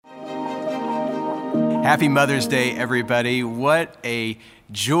Happy Mother's Day, everybody. What a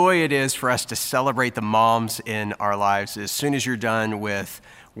joy it is for us to celebrate the moms in our lives. As soon as you're done with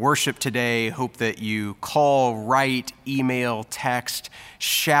worship today, hope that you call, write, email, text,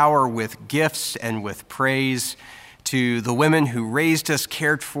 shower with gifts and with praise to the women who raised us,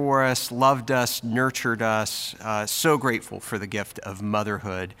 cared for us, loved us, nurtured us. So grateful for the gift of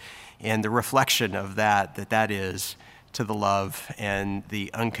motherhood and the reflection of that is to the love and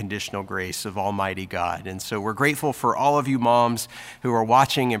the unconditional grace of Almighty God. And so we're grateful for all of you moms who are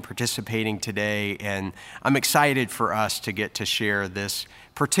watching and participating today, and I'm excited for us to get to share this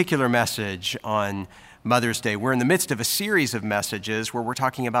particular message on Mother's Day. We're in the midst of a series of messages where we're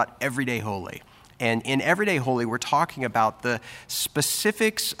talking about Everyday Holy. And in Everyday Holy, we're talking about the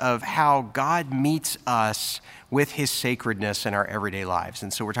specifics of how God meets us with his sacredness in our everyday lives.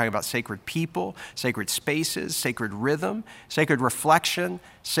 And so we're talking about sacred people, sacred spaces, sacred rhythm, sacred reflection,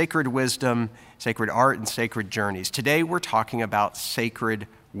 sacred wisdom, sacred art, and sacred journeys. Today, we're talking about sacred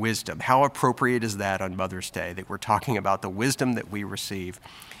wisdom. How appropriate is that on Mother's Day, that we're talking about the wisdom that we receive?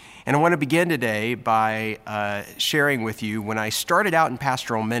 And I want to begin today by sharing with you, when I started out in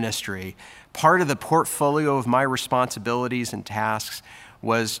pastoral ministry, part of the portfolio of my responsibilities and tasks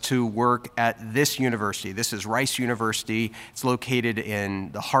was to work at this university. This is Rice University. It's located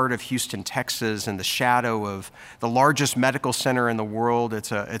in the heart of Houston, Texas, in the shadow of the largest medical center in the world.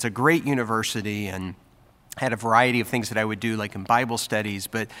 It's a great university, and had a variety of things that I would do, like in Bible studies.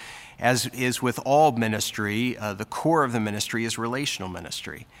 But as is with all ministry, the core of the ministry is relational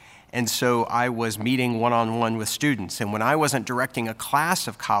ministry. And so I was meeting one-on-one with students. And when I wasn't directing a class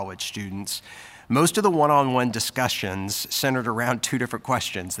of college students, most of the one-on-one discussions centered around two different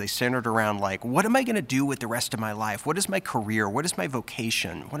questions. They centered around, like, what am I going to do with the rest of my life? What is my career? What is my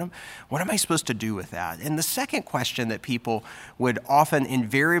vocation? What am I supposed to do with that? And the second question that people would often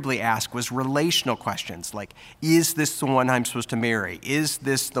invariably ask was relational questions, like, is this the one I'm supposed to marry? Is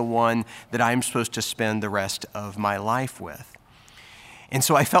this the one that I'm supposed to spend the rest of my life with? And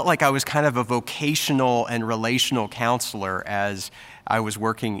so I felt like I was kind of a vocational and relational counselor as I was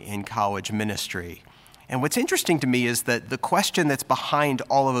working in college ministry. And what's interesting to me is that the question that's behind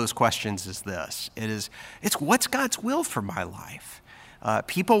all of those questions is this. It's what's God's will for my life?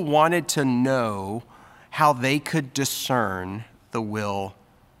 People wanted to know how they could discern the will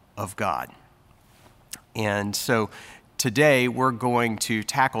of God. And so today, we're going to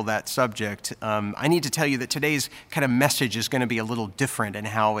tackle that subject. I need to tell you that today's kind of message is going to be a little different in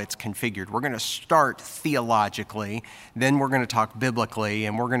how it's configured. We're going to start theologically, then we're going to talk biblically,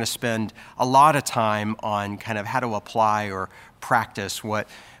 and we're going to spend a lot of time on kind of how to apply or practice what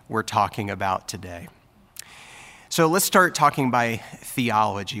we're talking about today. So let's start talking by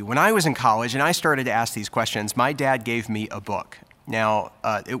theology. When I was in college and I started to ask these questions, my dad gave me a book. Now,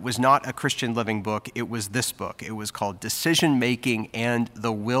 it was not a Christian Living book. It was this book. It was called Decision Making and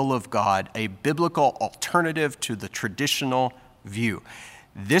the Will of God, a biblical alternative to the traditional view.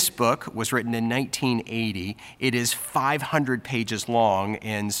 This book was written in 1980. It is 500 pages long,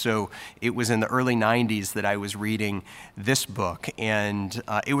 and so it was in the early 90s that I was reading this book. And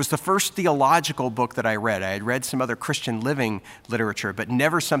it was the first theological book that I read. I had read some other Christian Living literature, but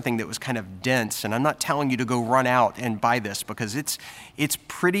never something that was kind of dense. And I'm not telling you to go run out and buy this, because it's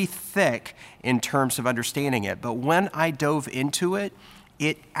pretty thick in terms of understanding it. But when I dove into it,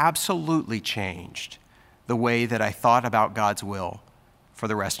 it absolutely changed the way that I thought about God's will for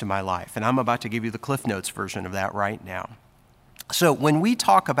the rest of my life. And I'm about to give you the Cliff Notes version of that right now. So when we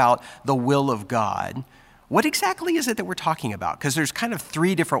talk about the will of God, what exactly is it that we're talking about? Because there's kind of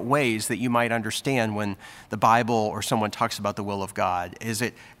three different ways that you might understand when the Bible or someone talks about the will of God. Is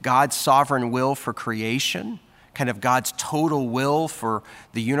it God's sovereign will for creation? Kind of God's total will for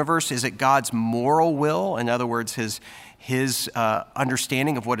the universe? Is it God's moral will? In other words, his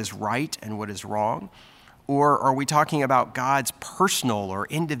understanding of what is right and what is wrong? Or are we talking about God's personal or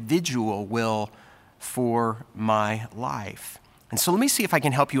individual will for my life? And so let me see if I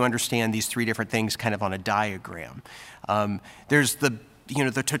can help you understand these three different things kind of on a diagram. There's the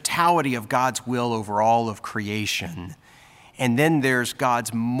totality of God's will over all of creation. And then there's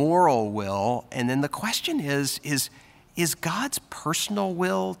God's moral will. And then the question is God's personal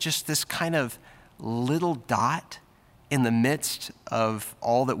will just this kind of little dot in the midst of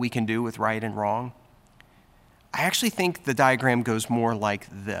all that we can do with right and wrong? I actually think the diagram goes more like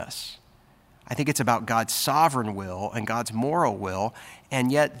this. I think it's about God's sovereign will and God's moral will,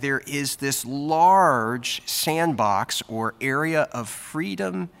 and yet there is this large sandbox or area of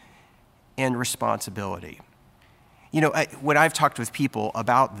freedom and responsibility. You know, when I've talked with people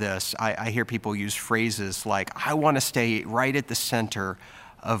about this, I hear people use phrases like, I want to stay right at the center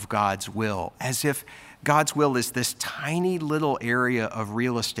of God's will, as if God's will is this tiny little area of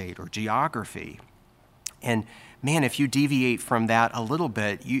real estate or geography. And man, if you deviate from that a little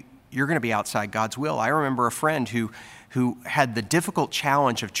bit, you're going to be outside God's will. I remember a friend who had the difficult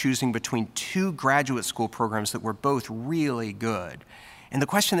challenge of choosing between two graduate school programs that were both really good. And the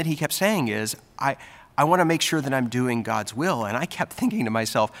question that he kept saying is, I want to make sure that I'm doing God's will. And I kept thinking to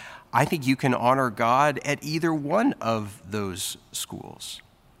myself, I think you can honor God at either one of those schools.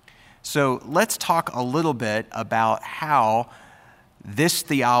 So let's talk a little bit about how this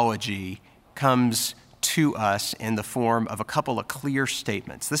theology comes to us in the form of a couple of clear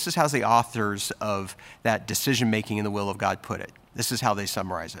statements. This is how the authors of that decision-making in the will of God put it. This is how they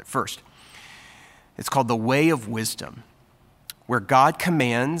summarize it. First, it's called the way of wisdom. Where God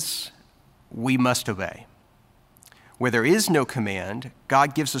commands, we must obey. Where there is no command,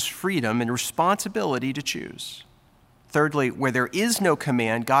 God gives us freedom and responsibility to choose. Thirdly, where there is no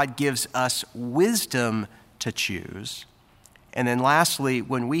command, God gives us wisdom to choose. And then lastly,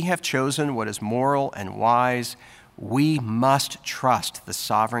 when we have chosen what is moral and wise, we must trust the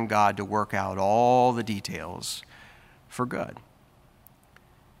sovereign God to work out all the details for good.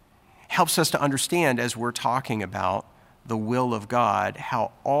 Helps us to understand, as we're talking about the will of God,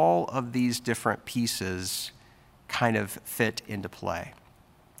 how all of these different pieces kind of fit into play.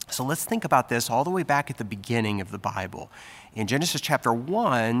 So let's think about this all the way back at the beginning of the Bible. In Genesis chapter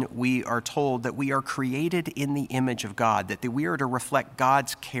 1, we are told that we are created in the image of God, that we are to reflect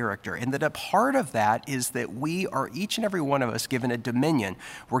God's character, and that a part of that is that we are, each and every one of us, given a dominion.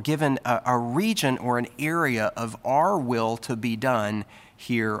 We're given a region or an area of our will to be done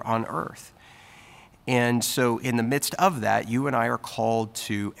here on earth. And so in the midst of that, you and I are called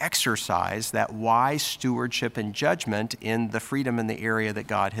to exercise that wise stewardship and judgment in the freedom in the area that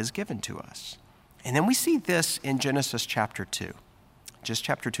God has given to us. And then we see this in Genesis chapter 2. Just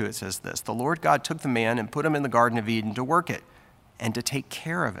chapter 2, it says this: "The Lord God took the man and put him in the Garden of Eden to work it and to take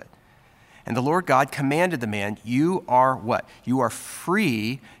care of it. And the Lord God commanded the man, you are what? You are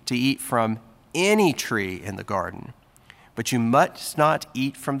free to eat from any tree in the garden. But you must not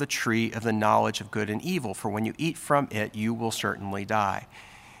eat from the tree of the knowledge of good and evil, for when you eat from it, you will certainly die."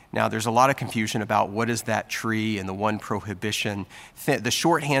 Now, there's a lot of confusion about what is that tree and the one prohibition. The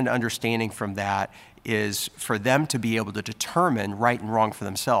shorthand understanding from that is for them to be able to determine right and wrong for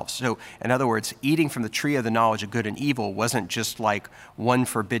themselves. So, in other words, eating from the tree of the knowledge of good and evil wasn't just like one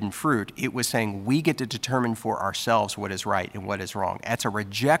forbidden fruit. It was saying we get to determine for ourselves what is right and what is wrong. That's a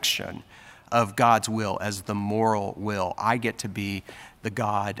rejection of God's will as the moral will. I get to be the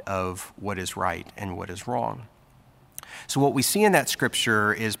God of what is right and what is wrong. So what we see in that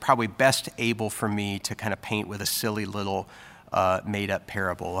scripture is probably best able for me to kind of paint with a silly little made-up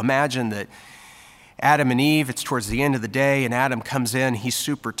parable. Imagine that Adam and Eve, it's towards the end of the day, and Adam comes in, he's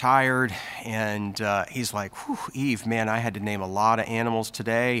super tired, and he's like, "Whew, Eve, man, I had to name a lot of animals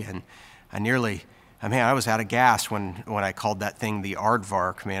today, and I was out of gas when I called that thing the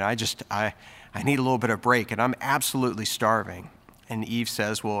aardvark. Man, I need a little bit of break, and I'm absolutely starving." And Eve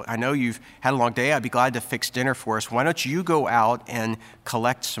says, "Well, I know you've had a long day. I'd be glad to fix dinner for us. Why don't you go out and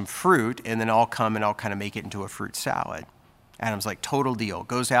collect some fruit, and then I'll come and I'll kind of make it into a fruit salad." Adam's like, "Total deal."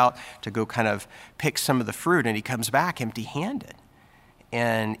 Goes out to go kind of pick some of the fruit, and he comes back empty-handed.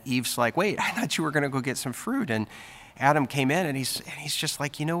 And Eve's like, "Wait, I thought you were going to go get some fruit." And Adam came in, and he's just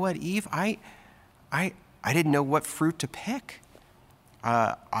like, "You know what, Eve? I didn't know what fruit to pick.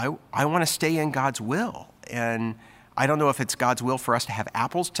 I want to stay in God's will. And I don't know if it's God's will for us to have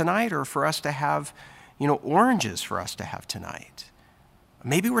apples tonight or for us to have, oranges for us to have tonight.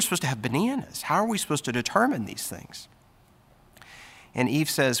 Maybe we're supposed to have bananas. How are we supposed to determine these things?" And Eve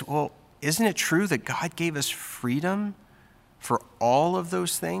says, "Well, isn't it true that God gave us freedom for all of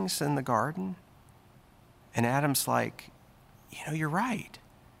those things in the garden?" And Adam's like, "You're right.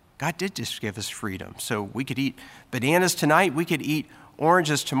 God did just give us freedom. So we could eat bananas tonight. We could eat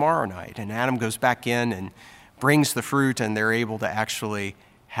oranges tomorrow night." And Adam goes back in and brings the fruit, and they're able to actually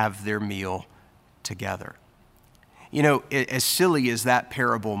have their meal together. As silly as that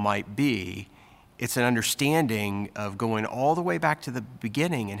parable might be, it's an understanding of going all the way back to the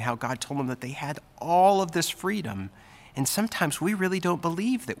beginning and how God told them that they had all of this freedom. And sometimes we really don't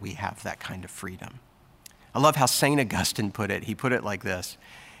believe that we have that kind of freedom. I love how St. Augustine put it. He put it like this.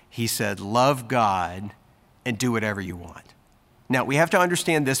 He said, "Love God and do whatever you want." Now, we have to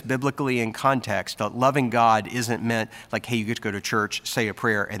understand this biblically in context. That loving God isn't meant like, hey, you get to go to church, say a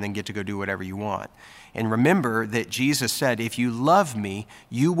prayer, and then get to go do whatever you want. And remember that Jesus said, "If you love me,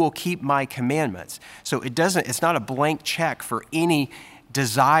 you will keep my commandments." So it's not a blank check for any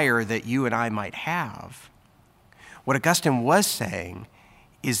desire that you and I might have. What Augustine was saying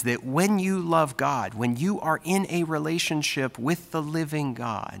is that when you love God, when you are in a relationship with the living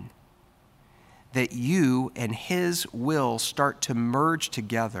God, that you and his will start to merge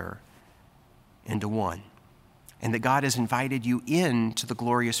together into one. And that God has invited you into the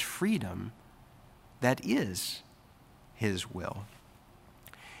glorious freedom that is his will.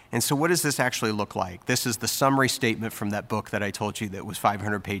 And so what does this actually look like? This is the summary statement from that book that I told you that was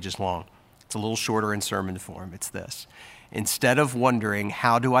 500 pages long. It's a little shorter in sermon form. It's this. Instead of wondering,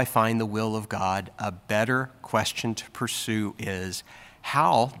 how do I find the will of God? A better question to pursue is,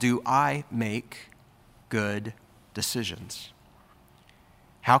 how do I make good decisions?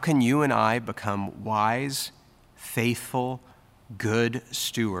 How can you and I become wise, faithful, good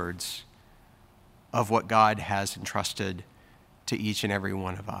stewards of what God has entrusted to each and every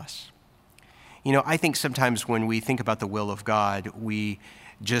one of us? You know, I think sometimes when we think about the will of God, we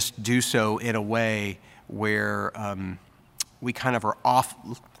just do so in a way where we kind of are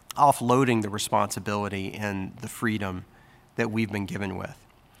offloading the responsibility and the freedom that we've been given with.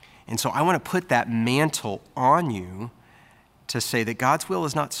 And so I want to put that mantle on you to say that God's will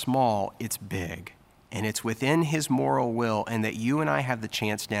is not small, it's big. And it's within his moral will, and that you and I have the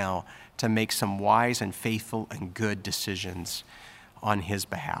chance now to make some wise and faithful and good decisions on his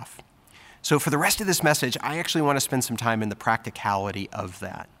behalf. So for the rest of this message, I actually want to spend some time in the practicality of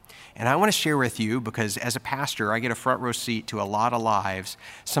that. And I want to share with you, because as a pastor, I get a front row seat to a lot of lives,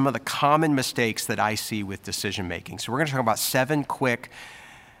 some of the common mistakes that I see with decision making. So we're going to talk about 7 quick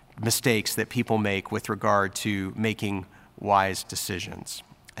mistakes that people make with regard to making wise decisions.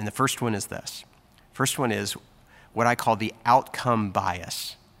 And the first one is this. First one is what I call the outcome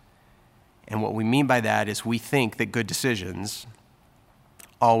bias. And what we mean by that is we think that good decisions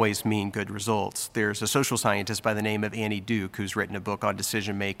always mean good results. There's a social scientist by the name of Annie Duke who's written a book on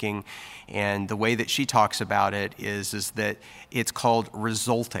decision making, and the way that she talks about it is that it's called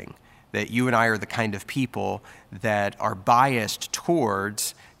resulting, that you and I are the kind of people that are biased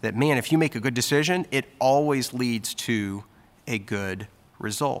towards that, man, if you make a good decision, it always leads to a good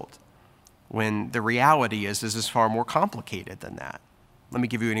result. When the reality is this is far more complicated than that. Let me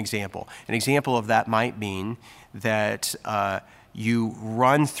give you an example. An example of that might mean that you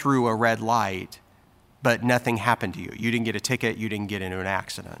run through a red light, but nothing happened to you. You didn't get a ticket, you didn't get into an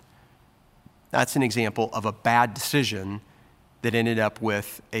accident. That's an example of a bad decision that ended up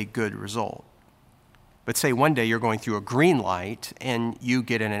with a good result. But say one day you're going through a green light and you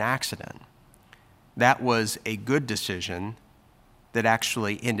get in an accident. That was a good decision that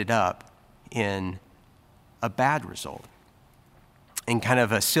actually ended up in a bad result. In kind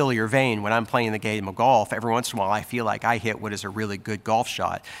of a sillier vein, when I'm playing the game of golf, every once in a while I feel like I hit what is a really good golf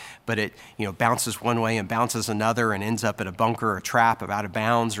shot, but it bounces one way and bounces another and ends up at a bunker or a trap out of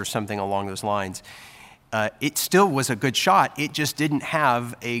bounds or something along those lines. It still was a good shot, it just didn't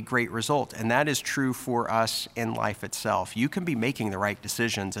have a great result. And that is true for us in life itself. You can be making the right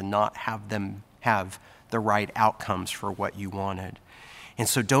decisions and not have them have the right outcomes for what you wanted. And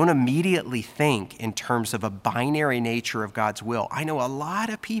so don't immediately think in terms of a binary nature of God's will. I know a lot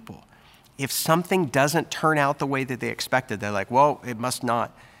of people, if something doesn't turn out the way that they expected, they're like, well, it must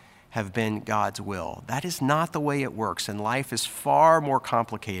not have been God's will. That is not the way it works, and life is far more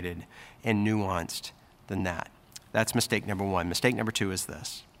complicated and nuanced than that. That's mistake number 1. Mistake number 2 is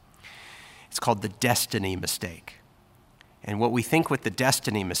this. It's called the destiny mistake. And what we think with the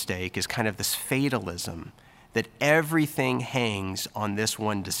destiny mistake is kind of this fatalism that everything hangs on this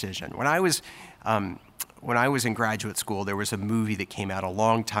one decision. When I was in graduate school, there was a movie that came out a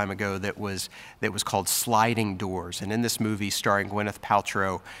long time ago that was called Sliding Doors. And in this movie, starring Gwyneth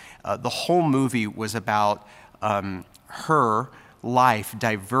Paltrow, the whole movie was about her life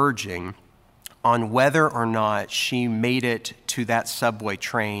diverging on whether or not she made it to that subway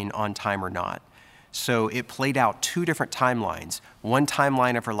train on time or not. So it played out 2 different timelines. One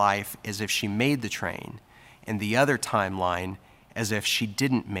timeline of her life is if she made the train, and the other timeline as if she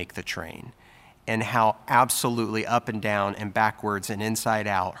didn't make the train, and how absolutely up and down and backwards and inside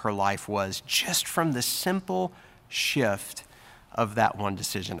out her life was just from the simple shift of that one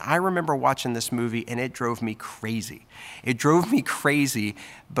decision. I remember watching this movie and it drove me crazy. It drove me crazy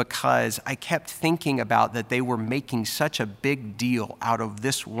because I kept thinking about that they were making such a big deal out of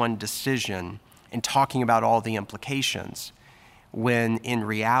this one decision and talking about all the implications, when in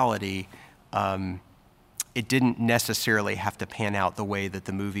reality, it didn't necessarily have to pan out the way that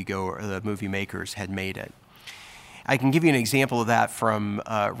the movie makers had made it. I can give you an example of that from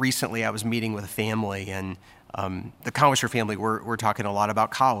recently. I was meeting with a family, and the Comisher family, we're talking a lot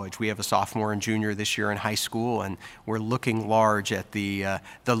about college. We have a sophomore and junior this year in high school, and we're looking large at the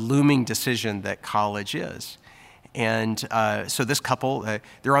looming decision that college is. And so this couple,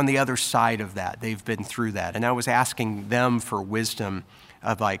 they're on the other side of that. They've been through that. And I was asking them for wisdom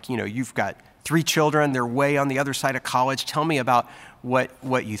of like, you've got 3 children, they're way on the other side of college. Tell me about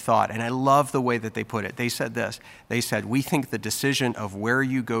what you thought. And I love the way that they put it. They said this. They said, we think the decision of where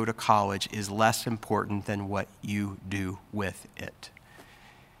you go to college is less important than what you do with it.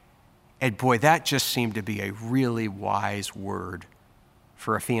 And boy, that just seemed to be a really wise word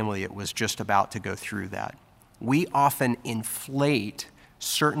for a family that was just about to go through that. We often inflate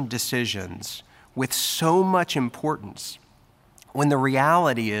certain decisions with so much importance, when the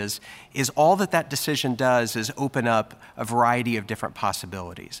reality is all that decision does is open up a variety of different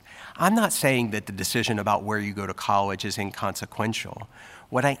possibilities. I'm not saying that the decision about where you go to college is inconsequential.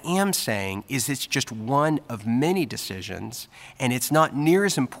 What I am saying is it's just one of many decisions, and it's not near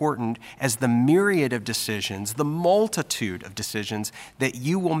as important as the myriad of decisions, the multitude of decisions that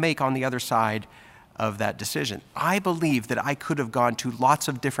you will make on the other side of that decision. I believe that I could have gone to lots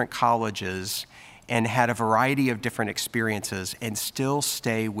of different colleges and had a variety of different experiences and still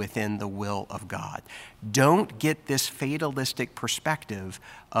stay within the will of God. Don't get this fatalistic perspective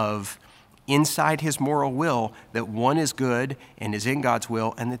of inside his moral will that one is good and is in God's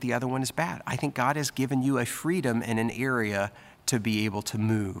will and that the other one is bad. I think God has given you a freedom in an area to be able to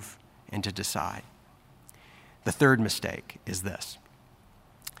move and to decide. The third mistake is this.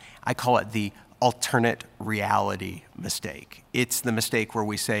 I call it the alternate reality mistake. It's the mistake where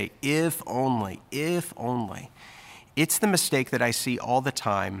we say, if only, if only. It's the mistake that I see all the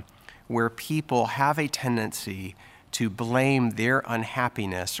time where people have a tendency to blame their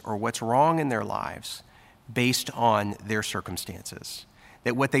unhappiness or what's wrong in their lives based on their circumstances.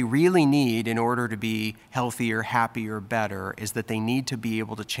 That what they really need in order to be healthier, happier, better is that they need to be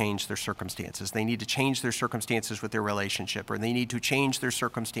able to change their circumstances. They need to change their circumstances with their relationship, or they need to change their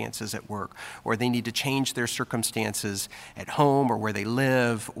circumstances at work, or they need to change their circumstances at home or where they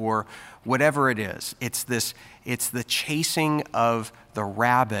live, or whatever it is. It's the chasing of the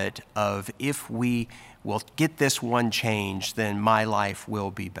rabbit of if we will get this one change, then my life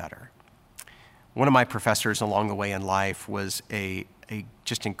will be better. One of my professors along the way in life was a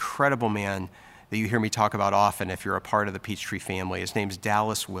just incredible man that you hear me talk about often if you're a part of the Peachtree family. His name's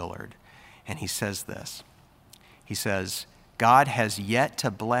Dallas Willard, and he says this. He says, God has yet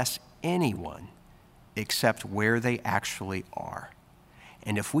to bless anyone except where they actually are.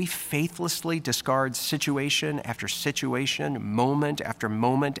 And if we faithlessly discard situation after situation, moment after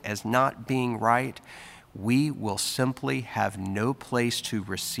moment as not being right, we will simply have no place to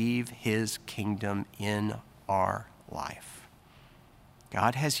receive his kingdom in our life.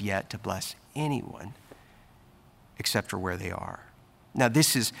 God has yet to bless anyone except for where they are. Now,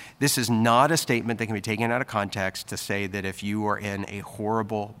 this is not a statement that can be taken out of context to say that if you are in a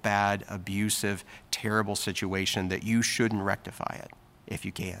horrible, bad, abusive, terrible situation that you shouldn't rectify it, if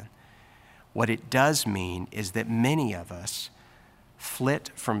you can. What it does mean is that many of us flit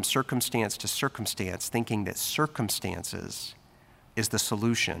from circumstance to circumstance thinking that circumstances is the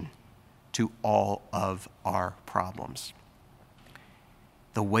solution to all of our problems.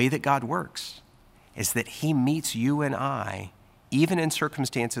 The way that God works is that he meets you and I even in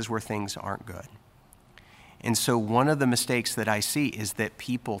circumstances where things aren't good. And so one of the mistakes that I see is that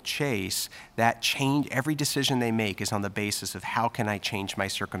people chase that change. Every decision they make is on the basis of how can I change my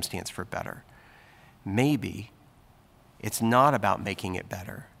circumstance for better. Maybe it's not about making it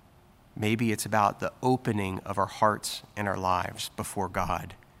better. Maybe it's about the opening of our hearts and our lives before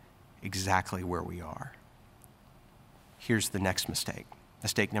God exactly where we are. Here's the next mistake.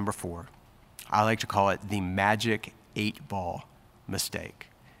 Mistake number 4. I like to call it the magic 8-ball mistake.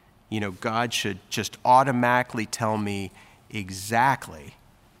 God should just automatically tell me exactly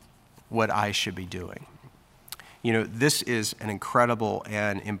what I should be doing. This is an incredible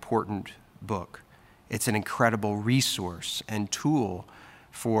and important book. It's an incredible resource and tool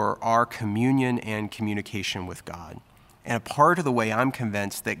for our communion and communication with God. And a part of the way I'm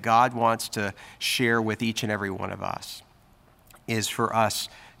convinced that God wants to share with each and every one of us is for us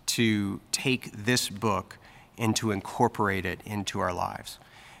to take this book and to incorporate it into our lives.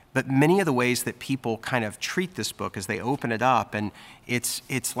 But many of the ways that people kind of treat this book as they open it up, and it's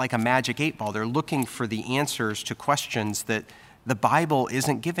like a magic 8-ball. They're looking for the answers to questions that the Bible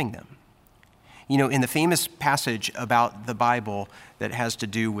isn't giving them. In the famous passage about the Bible that has to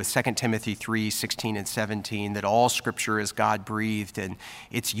do with 2 Timothy 3:16 and 17, that all scripture is God-breathed and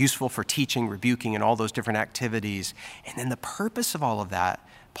it's useful for teaching, rebuking, and all those different activities. And then the purpose of all of that,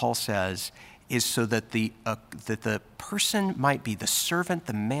 Paul says, is so that the person might be the servant,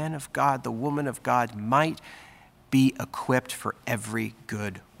 the man of God, the woman of God might be equipped for every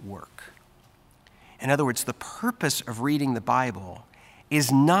good work. In other words, the purpose of reading the Bible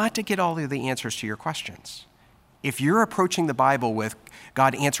is not to get all of the answers to your questions. If you're approaching the Bible with,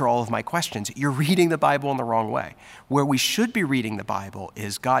 God, answer all of my questions, you're reading the Bible in the wrong way. Where we should be reading the Bible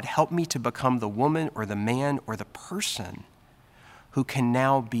is, God, help me to become the woman or the man or the person who can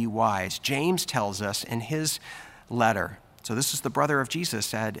now be wise. James tells us in his letter, so this is the brother of Jesus,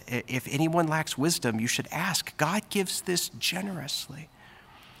 said, if anyone lacks wisdom, you should ask. God gives this generously.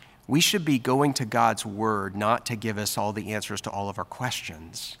 We should be going to God's word not to give us all the answers to all of our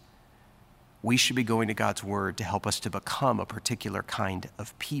questions. We should be going to God's word to help us to become a particular kind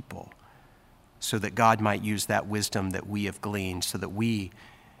of people so that God might use that wisdom that we have gleaned so that we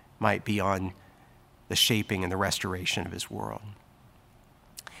might be on the shaping and the restoration of his world.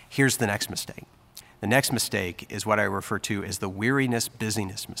 Here's the next mistake. The next mistake is what I refer to as the weariness,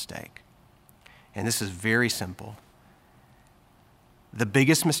 busyness mistake. And this is very simple. The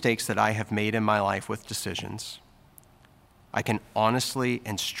biggest mistakes that I have made in my life with decisions, I can honestly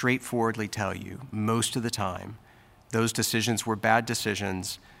and straightforwardly tell you, most of the time, those decisions were bad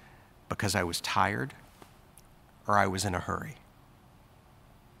decisions because I was tired or I was in a hurry.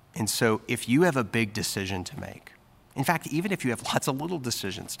 And so if you have a big decision to make, in fact, even if you have lots of little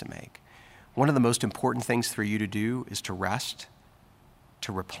decisions to make, one of the most important things for you to do is to rest,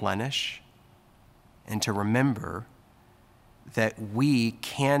 to replenish, and to remember that we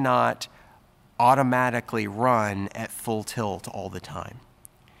cannot automatically run at full tilt all the time.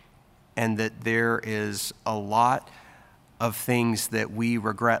 And that there is a lot of things that we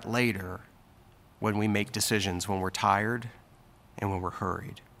regret later when we make decisions, when we're tired and when we're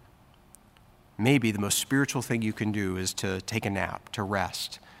hurried. Maybe the most spiritual thing you can do is to take a nap, to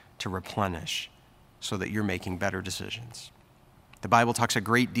rest, to replenish, so that you're making better decisions. The Bible talks a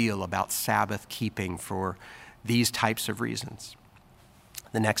great deal about Sabbath keeping for these types of reasons.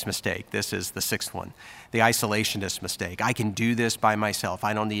 The next mistake, this is the sixth one, the isolationist mistake. I can do this by myself.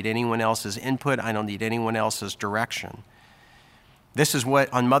 I don't need anyone else's input. I don't need anyone else's direction. This is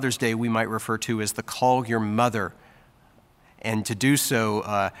what on Mother's Day we might refer to as the call your mother, and to do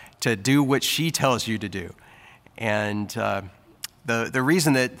so, to do what she tells you to do. And the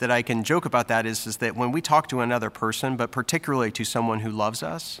reason that I can joke about that is that when we talk to another person, but particularly to someone who loves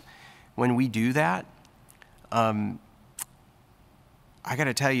us, when we do that, I got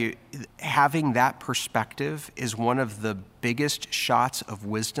to tell you, having that perspective is one of the biggest shots of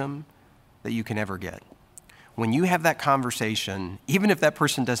wisdom that you can ever get. When you have that conversation, even if that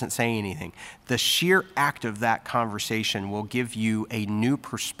person doesn't say anything, the sheer act of that conversation will give you a new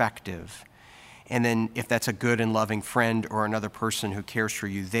perspective. And then if that's a good and loving friend or another person who cares for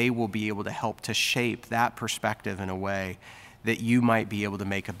you, they will be able to help to shape that perspective in a way that you might be able to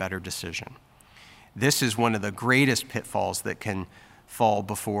make a better decision. This is one of the greatest pitfalls that can fall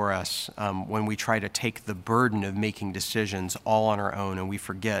before us when we try to take the burden of making decisions all on our own and we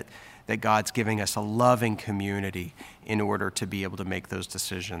forget that God's giving us a loving community in order to be able to make those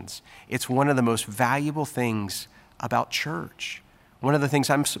decisions. It's one of the most valuable things about church. One of the things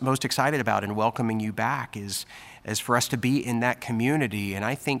I'm most excited about in welcoming you back is for us to be in that community. And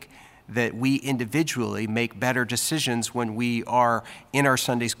I think that we individually make better decisions when we are in our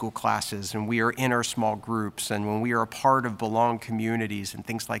Sunday school classes and we are in our small groups and when we are a part of belong communities and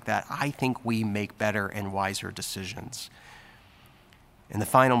things like that. I think we make better and wiser decisions. And the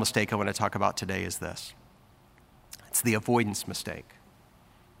final mistake I want to talk about today is this. It's the avoidance mistake.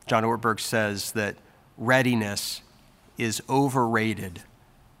 John Ortberg says that readiness is overrated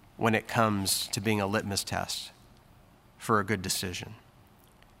when it comes to being a litmus test for a good decision.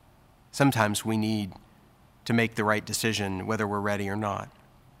 Sometimes we need to make the right decision whether we're ready or not.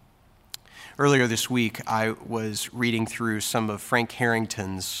 Earlier this week, I was reading through some of Frank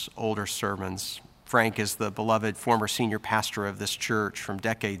Harrington's older sermons. Frank is the beloved former senior pastor of this church from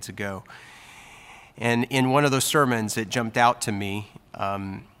decades ago. And in one of those sermons, it jumped out to me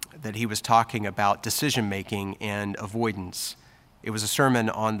that he was talking about decision-making and avoidance. It was a sermon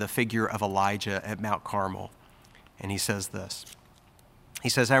on the figure of Elijah at Mount Carmel. And he says this. He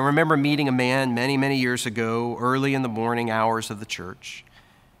says, I remember meeting a man many, many years ago, early in the morning hours of the church.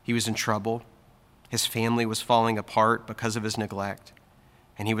 He was in trouble. His family was falling apart because of his neglect,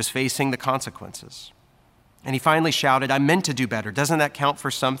 and he was facing the consequences. And he finally shouted, I meant to do better. Doesn't that count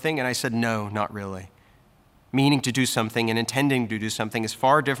for something? And I said, no, not really. Meaning to do something and intending to do something is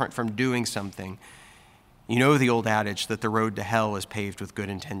far different from doing something. You know the old adage that the road to hell is paved with good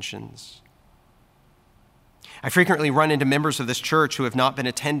intentions. I frequently run into members of this church who have not been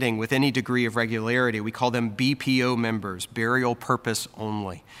attending with any degree of regularity. We call them BPO members, burial purpose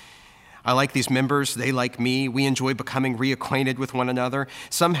only. I like these members. They like me. We enjoy becoming reacquainted with one another.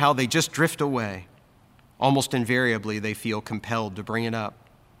 Somehow they just drift away. almost invariably they feel compelled to bring it up.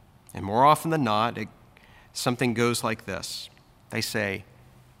 And more often than not, something goes like this. They say,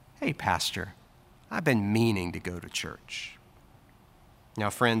 "Hey, Pastor, I've been meaning to go to church." Now,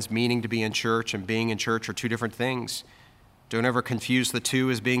 friends, meaning to be in church and being in church are two different things. Don't ever confuse the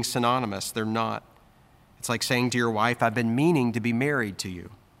two as being synonymous. They're not. It's like saying to your wife, "I've been meaning to be married to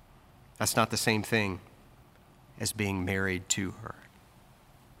you." That's not the same thing as being married to her.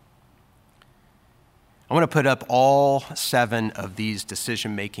 I want to put up all 7 of these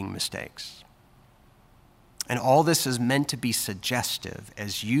decision-making mistakes. And all this is meant to be suggestive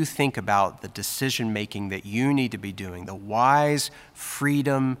as you think about the decision-making that you need to be doing, the wise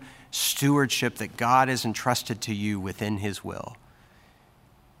freedom, stewardship that God has entrusted to you within His will.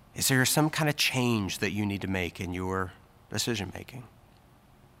 Is there some kind of change that you need to make in your decision-making?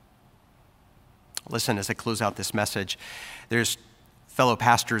 Listen, as I close out this message, there's fellow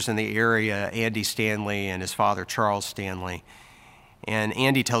pastors in the area, Andy Stanley and his father, Charles Stanley. And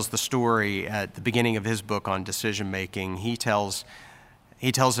Andy tells the story at the beginning of his book on decision-making. He tells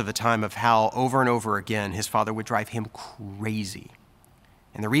of a time of how over and over again his father would drive him crazy.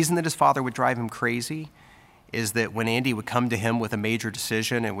 And the reason that his father would drive him crazy is that when Andy would come to him with a major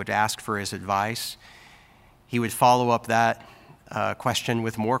decision and would ask for his advice, he would follow up that question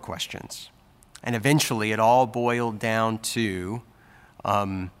with more questions. And eventually it all boiled down to,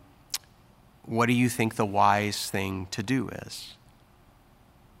 what do you think the wise thing to do is?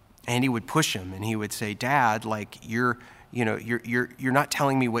 And he would push him and he would say, "Dad, like you're not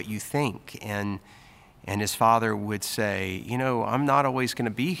telling me what you think." And his father would say, "I'm not always going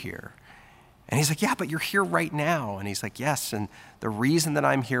to be here." And he's like, "Yeah, but you're here right now." And he's like, "Yes, and the reason that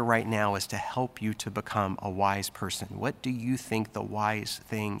I'm here right now is to help you to become a wise person. What do you think the wise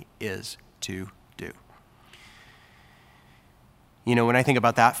thing is to do?" When I think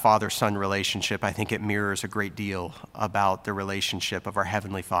about that father-son relationship, I think it mirrors a great deal about the relationship of our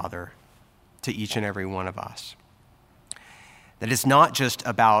Heavenly Father to each and every one of us. That it's not just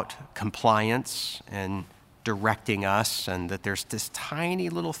about compliance and directing us, and that there's this tiny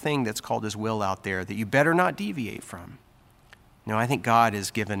little thing that's called His will out there that you better not deviate from. I think God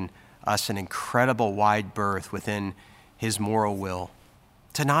has given us an incredible wide berth within His moral will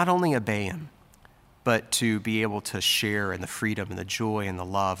to not only obey Him, but to be able to share in the freedom and the joy and the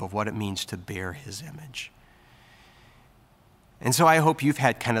love of what it means to bear His image. And so I hope you've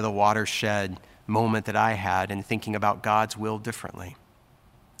had kind of the watershed moment that I had in thinking about God's will differently.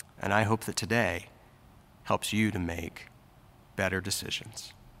 And I hope that today helps you to make better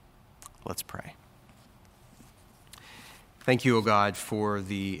decisions. Let's pray. Thank you, O God, for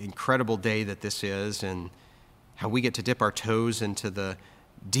the incredible day that this is and how we get to dip our toes into the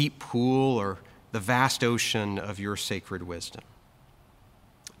deep pool or the vast ocean of your sacred wisdom.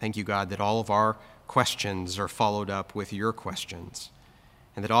 Thank you, God, that all of our questions are followed up with your questions,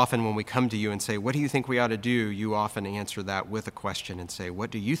 and that often when we come to you and say, "What do you think we ought to do?" you often answer that with a question and say,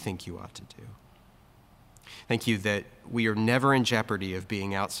 "What do you think you ought to do?" Thank you that we are never in jeopardy of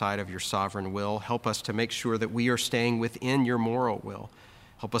being outside of your sovereign will. Help us to make sure that we are staying within your moral will.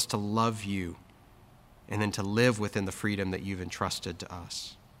 Help us to love you and then to live within the freedom that you've entrusted to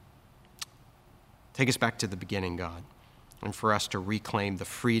us. Take us back to the beginning, God, and for us to reclaim the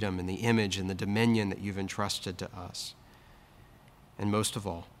freedom and the image and the dominion that you've entrusted to us. And most of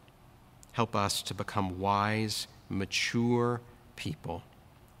all, help us to become wise, mature people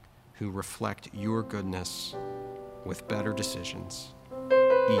who reflect your goodness with better decisions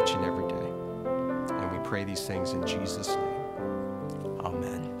each and every day. And we pray these things in Jesus' name.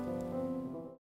 Amen.